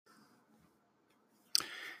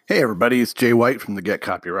Hey, everybody, it's Jay White from the Get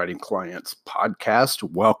Copywriting Clients podcast.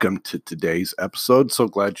 Welcome to today's episode. So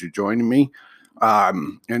glad you're joining me.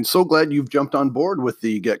 And so glad you've jumped on board with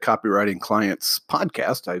the Get Copywriting Clients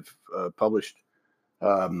podcast. I've published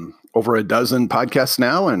over a dozen podcasts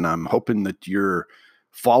now, and I'm hoping that you're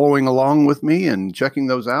following along with me and checking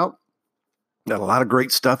those out. Got a lot of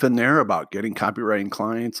great stuff in there about getting copywriting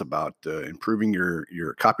clients, about improving your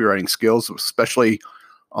copywriting skills, especially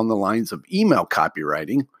on the lines of email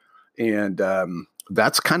copywriting. And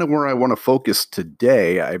that's kind of where I want to focus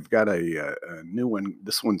today. I've got a new one.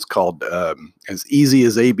 This one's called As Easy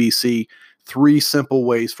as ABC, 3 Simple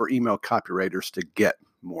Ways for Email Copywriters to Get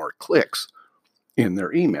More Clicks in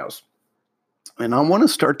Their Emails. And I want to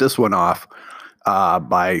start this one off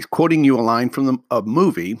by quoting you a line from a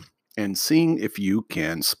movie and seeing if you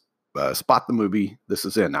can spot the movie this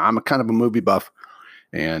is in. Now, I'm a kind of a movie buff,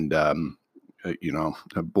 and I've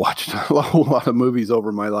watched a whole lot of movies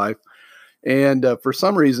over my life. And for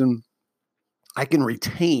some reason, I can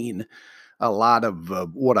retain a lot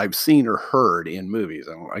of what I've seen or heard in movies.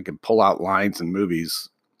 I can pull out lines in movies,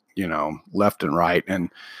 left and right, and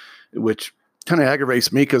which kind of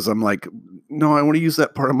aggravates me because I'm like, no, I want to use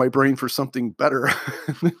that part of my brain for something better.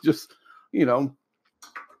 Just,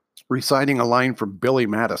 reciting a line from Billy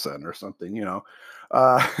Madison or something,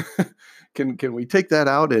 Can we take that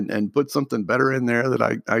out and put something better in there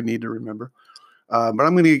that I need to remember? But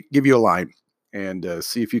I'm going to give you a line and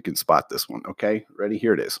see if you can spot this one. Okay, ready?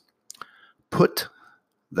 Here it is. Put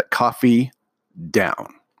the coffee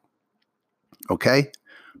down. Okay,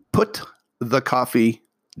 put the coffee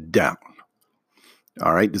down.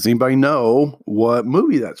 All right, does anybody know what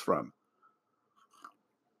movie that's from?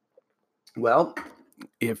 Well,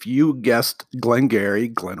 if you guessed Glengarry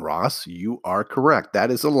Glen Ross, you are correct.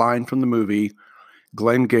 That is a line from the movie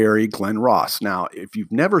Glengarry Glen Ross. Now, if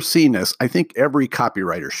you've never seen this, I think every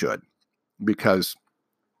copywriter should, because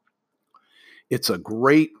it's a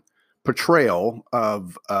great portrayal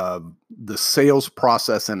of the sales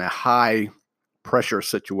process in a high pressure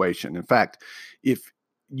situation. In fact, if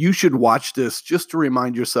you should watch this just to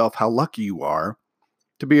remind yourself how lucky you are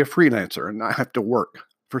to be a freelancer and not have to work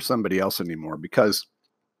for somebody else anymore, because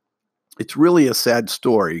it's really a sad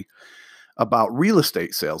story about real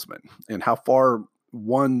estate salesmen and how far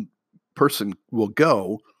one person will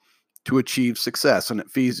go to achieve success. And it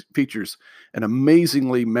features an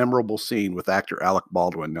amazingly memorable scene with actor Alec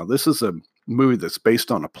Baldwin. Now, this is a movie that's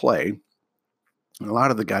based on a play. And a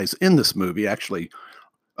lot of the guys in this movie actually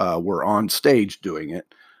were on stage doing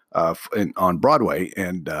it on Broadway.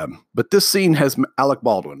 But this scene has Alec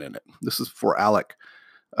Baldwin in it. This is for Alec.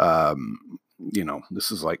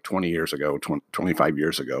 This is like 20 years ago, 25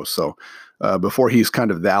 years ago. So before he's kind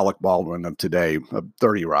of the Alec Baldwin of today, of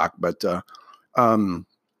 30 Rock. But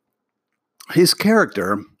his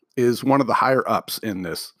character is one of the higher ups in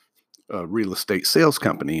this real estate sales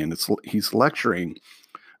company. And he's lecturing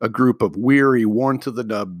a group of weary, worn to the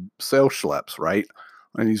nub sales schleps, right?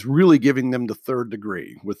 And he's really giving them the third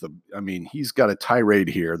degree he's got a tirade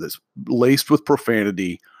here that's laced with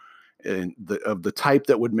profanity, and of the type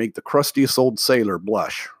that would make the crustiest old sailor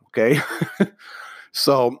blush. Okay.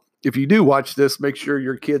 So if you do watch this, make sure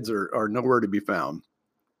your kids are nowhere to be found.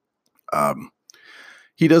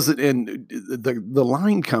 He doesn't, and the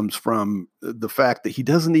line comes from the fact that he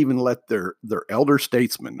doesn't even let their elder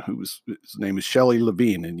statesman, his name is Shelley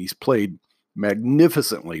Levine, and he's played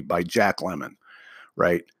magnificently by Jack Lemmon,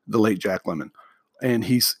 right? The late Jack Lemmon. And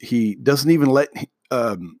he doesn't even let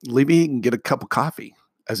Levine get a cup of coffee.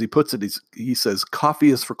 As he puts it, he says,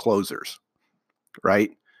 coffee is for closers,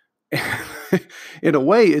 right? In a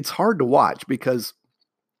way, it's hard to watch because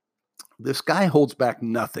this guy holds back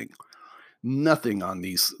nothing on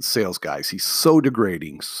these sales guys. He's so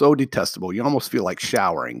degrading, so detestable. You almost feel like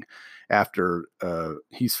showering after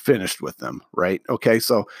he's finished with them, right? Okay,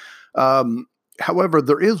 so however,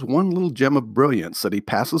 there is one little gem of brilliance that he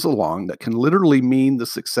passes along that can literally mean the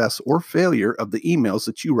success or failure of the emails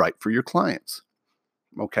that you write for your clients.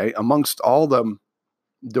 Okay, amongst all the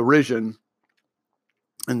derision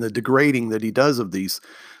and the degrading that he does of these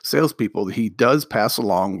salespeople, he does pass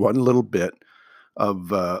along one little bit of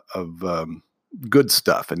good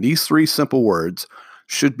stuff. And these 3 simple words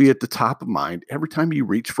should be at the top of mind every time you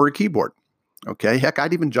reach for a keyboard. Okay, heck,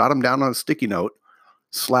 I'd even jot them down on a sticky note,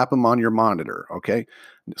 slap them on your monitor. Okay,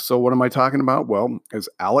 so what am I talking about? Well, as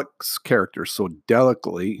Alec's character so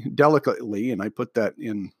delicately, and I put that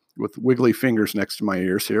in with wiggly fingers next to my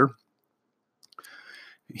ears here.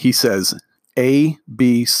 He says,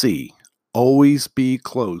 ABC, always be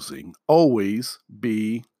closing, always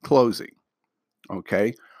be closing.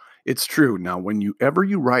 Okay. It's true. Now, whenever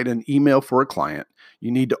you write an email for a client,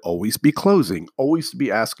 you need to always be closing, always to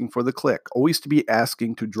be asking for the click, always to be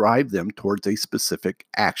asking to drive them towards a specific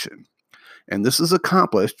action. And this is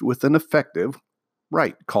accomplished with an effective,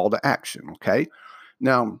 right, call to action. Okay.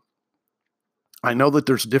 Now, I know that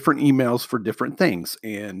there's different emails for different things,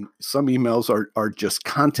 and some emails are just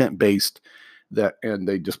content based and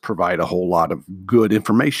they just provide a whole lot of good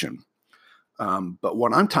information. But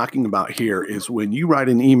what I'm talking about here is when you write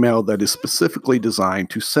an email that is specifically designed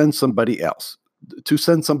to send somebody else, to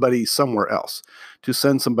send somebody somewhere else, to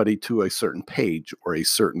send somebody to a certain page or a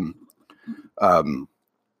certain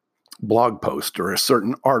blog post or a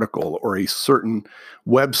certain article or a certain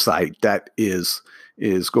website that is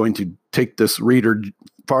going to take this reader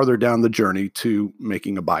farther down the journey to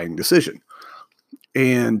making a buying decision.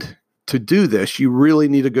 And to do this, you really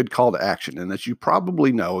need a good call to action. And as you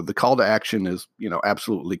probably know, the call to action is,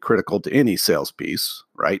 absolutely critical to any sales piece,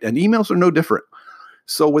 right? And emails are no different.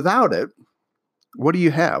 So without it, what do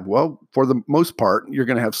you have? Well, for the most part, you're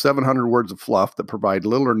going to have 700 words of fluff that provide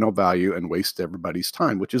little or no value and waste everybody's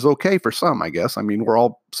time, which is okay for some, I guess. I mean, we're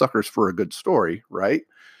all suckers for a good story, right?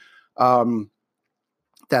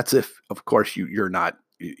 That's if, of course, you're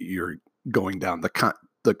going down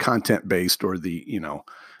the content-based or the,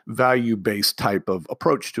 value-based type of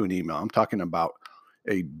approach to an email. I'm talking about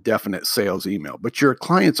a definite sales email. But your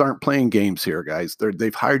clients aren't playing games here, guys.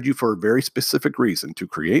 They've hired you for a very specific reason, to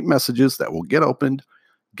create messages that will get opened,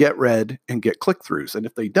 get read, and get click-throughs. And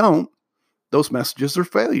if they don't, those messages are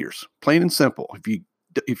failures, plain and simple.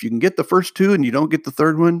 If you can get the first two and you don't get the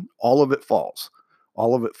third one, all of it falls.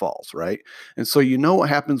 All of it falls, right? And so what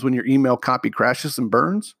happens when your email copy crashes and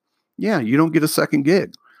burns? Yeah, you don't get a second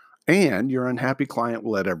gig. And your unhappy client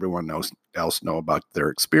will let everyone else know about their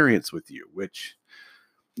experience with you, which,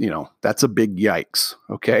 that's a big yikes,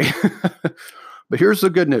 okay? But here's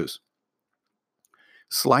the good news.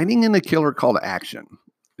 Sliding in a killer call to action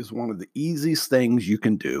is one of the easiest things you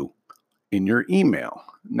can do in your email.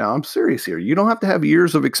 Now, I'm serious here. You don't have to have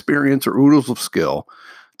years of experience or oodles of skill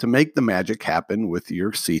to make the magic happen with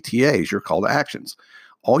your CTAs, your call to actions.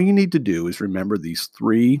 All you need to do is remember these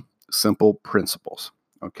 3 simple principles.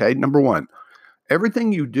 Okay. Number 1,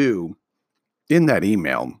 everything you do in that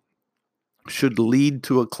email should lead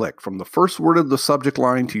to a click. From the first word of the subject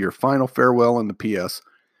line to your final farewell and the PS,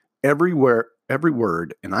 every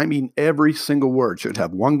word, and I mean every single word, should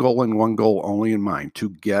have one goal and one goal only in mind: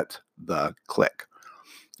 to get the click.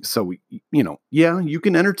 So, you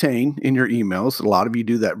can entertain in your emails. A lot of you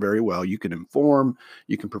do that very well. You can inform,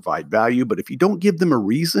 you can provide value, but if you don't give them a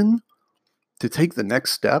reason to take the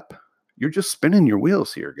next step, you're just spinning your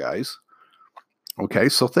wheels here, guys. Okay,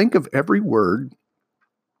 so think of every word,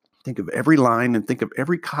 think of every line, and think of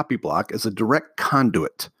every copy block as a direct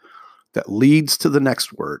conduit that leads to the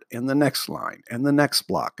next word and the next line and the next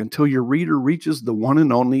block until your reader reaches the one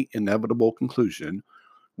and only inevitable conclusion,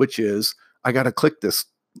 which is, I got to click this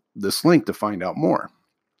link to find out more.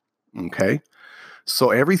 Okay,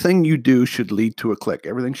 so everything you do should lead to a click.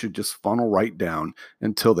 Everything should just funnel right down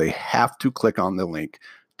until they have to click on the link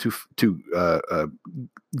to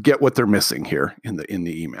get what they're missing here in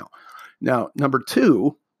the email. Now, number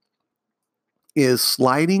 2 is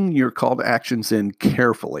sliding your call to actions in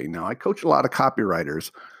carefully. Now, I coach a lot of copywriters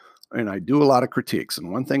and I do a lot of critiques.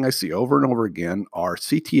 And one thing I see over and over again are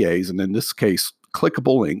CTAs, and in this case,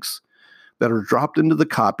 clickable links that are dropped into the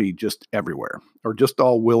copy just everywhere, or just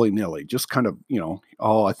all willy-nilly, just kind of,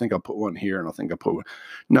 I think I'll put one here and I think I'll put one.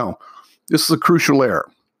 No, this is a crucial error,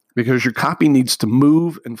 because your copy needs to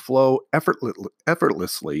move and flow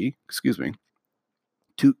effortlessly,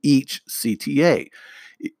 to each CTA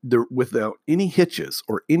without any hitches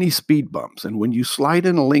or any speed bumps. And when you slide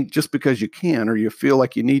in a link just because you can or you feel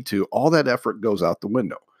like you need to, all that effort goes out the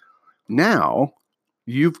window. Now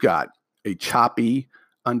you've got a choppy,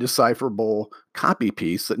 undecipherable copy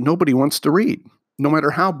piece that nobody wants to read, no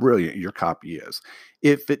matter how brilliant your copy is.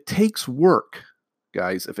 If it takes work,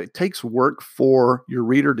 guys, if it takes work for your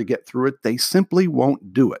reader to get through it, they simply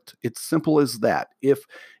won't do it. It's simple as that. If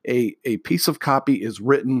a piece of copy is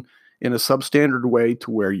written in a substandard way to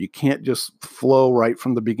where you can't just flow right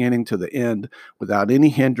from the beginning to the end without any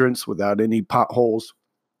hindrance, without any potholes,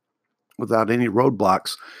 without any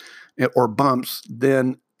roadblocks or bumps,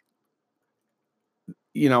 then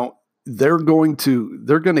they're going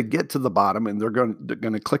to get to the bottom and they're going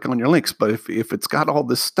to click on your links. But if it's got all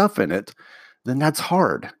this stuff in it, then that's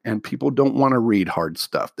hard. And people don't want to read hard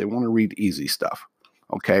stuff. They want to read easy stuff.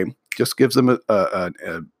 Okay. Just gives them a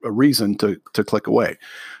reason to click away.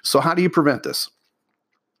 So how do you prevent this?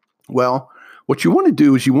 Well, what you want to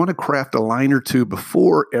do is you want to craft a line or two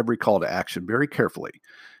before every call to action very carefully.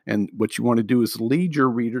 And what you want to do is lead your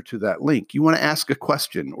reader to that link. You want to ask a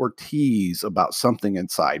question or tease about something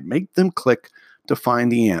inside. Make them click to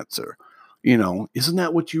find the answer. Isn't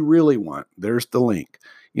that what you really want? There's the link.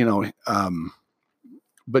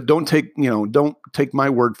 But don't take my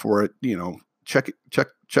word for it. Check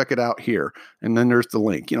it out here. And then there's the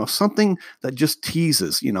link. Something that just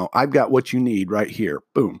teases, I've got what you need right here.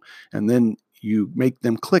 Boom. And then you make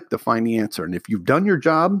them click to find the answer. And if you've done your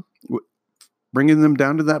job bringing them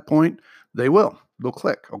down to that point, they'll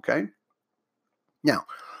click. Okay. Now,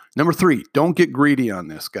 number 3, don't get greedy on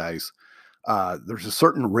this, guys. There's a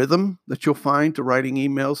certain rhythm that you'll find to writing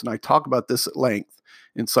emails. And I talk about this at length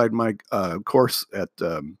inside my course at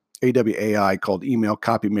AWAI called Email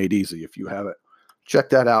Copy Made Easy. If you haven't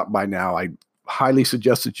checked that out by now, I highly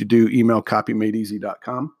suggest that you do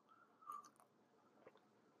emailcopymadeeasy.com.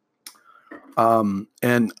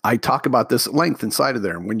 And I talk about this at length inside of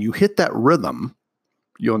there. And when you hit that rhythm,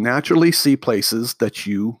 you'll naturally see places that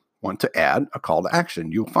you want to add a call to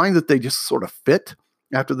action. You'll find that they just sort of fit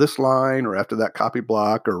after this line or after that copy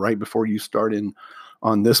block or right before you start in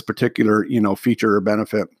on this particular, feature or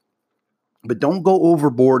benefit. But don't go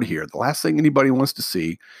overboard here. The last thing anybody wants to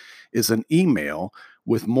see is an email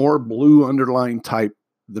with more blue underline type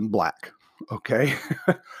than black. Okay.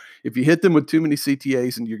 If you hit them with too many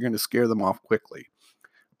CTAs, and you're going to scare them off quickly.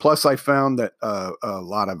 Plus, I found that a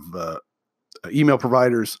lot of email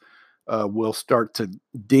providers will start to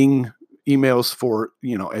ding emails for,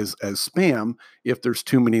 as spam if there's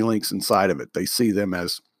too many links inside of it. They see them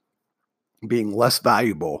as being less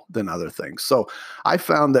valuable than other things. So I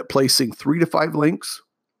found that placing 3 to 5 links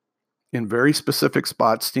in very specific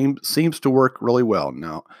spots seems to work really well.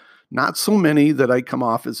 Now, not so many that I come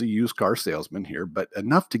off as a used car salesman here, but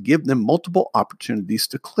enough to give them multiple opportunities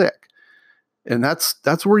to click. And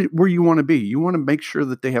that's where you want to be. You want to make sure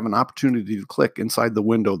that they have an opportunity to click inside the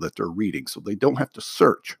window that they're reading, so they don't have to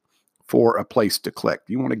search for a place to click.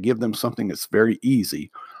 You want to give them something that's very easy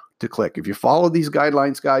to click. If you follow these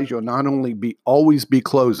guidelines, guys, you'll not only always be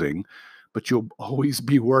closing, but you'll always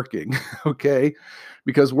be working, okay?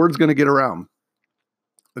 Because word's going to get around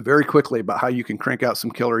very quickly about how you can crank out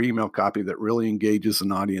some killer email copy that really engages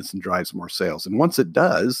an audience and drives more sales. And once it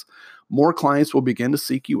does, more clients will begin to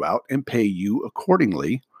seek you out and pay you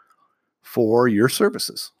accordingly for your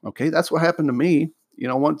services. Okay, that's what happened to me.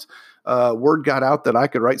 Once word got out that I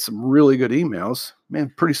could write some really good emails,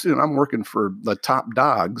 man, pretty soon I'm working for the top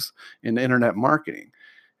dogs in internet marketing.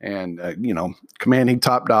 And, commanding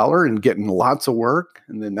top dollar and getting lots of work.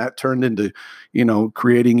 And then that turned into,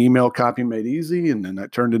 creating Email Copy Made Easy. And then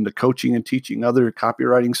that turned into coaching and teaching other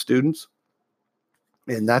copywriting students.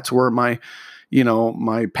 And that's where my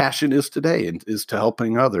passion is today, and is to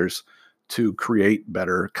helping others to create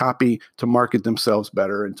better copy, to market themselves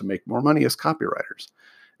better, and to make more money as copywriters.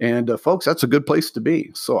 And folks, that's a good place to be.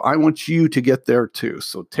 So I want you to get there too.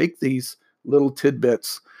 So take these little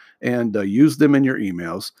tidbits and use them in your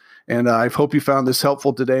emails. And I hope you found this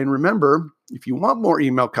helpful today. And remember, if you want more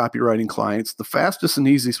email copywriting clients, the fastest and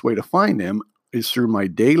easiest way to find them is through my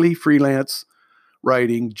daily freelance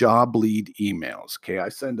writing job lead emails. Okay, I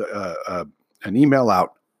send an email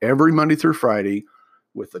out every Monday through Friday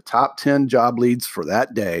with the top 10 job leads for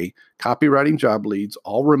that day, copywriting job leads,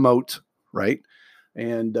 all remote, right?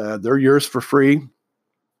 And they're yours for free.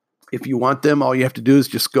 If you want them, all you have to do is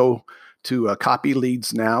just go to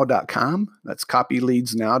copyleadsnow.com. That's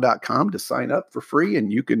copyleadsnow.com to sign up for free,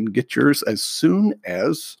 and you can get yours as soon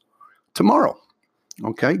as tomorrow.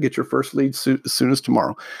 Okay, get your first lead as soon as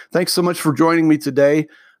tomorrow. Thanks so much for joining me today.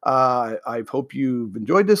 I hope you've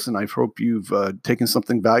enjoyed this, and I hope you've taken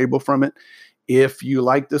something valuable from it. If you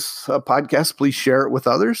like this podcast, please share it with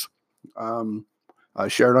others.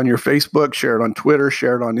 Share it on your Facebook, share it on Twitter,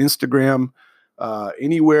 share it on Instagram,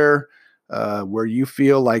 anywhere where you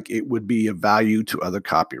feel like it would be of value to other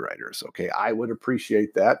copywriters. Okay, I would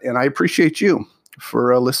appreciate that. And I appreciate you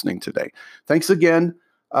for listening today. Thanks again.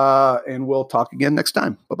 And we'll talk again next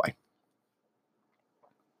time. Bye-bye.